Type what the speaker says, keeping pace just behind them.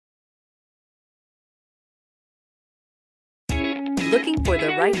Looking for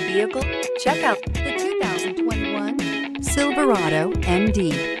the right vehicle? Check out the 2021 Silverado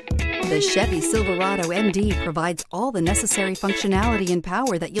MD. The Chevy Silverado MD provides all the necessary functionality and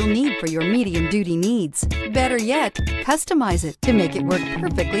power that you'll need for your medium-duty needs. Better yet, customize it to make it work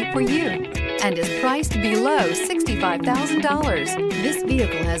perfectly for you, and is priced below $65,000. This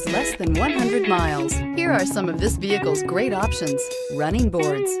vehicle has less than 100 miles. Here are some of this vehicle's great options: running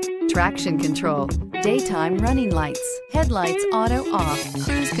boards, traction control, daytime running lights, headlights auto off,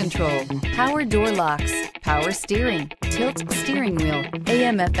 cruise control, power door locks, power steering, tilt steering wheel,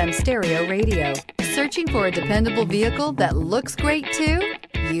 AM/FM stereo radio. Searching for a dependable vehicle that looks great too?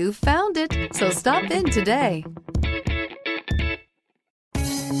 You found it, so stop in today.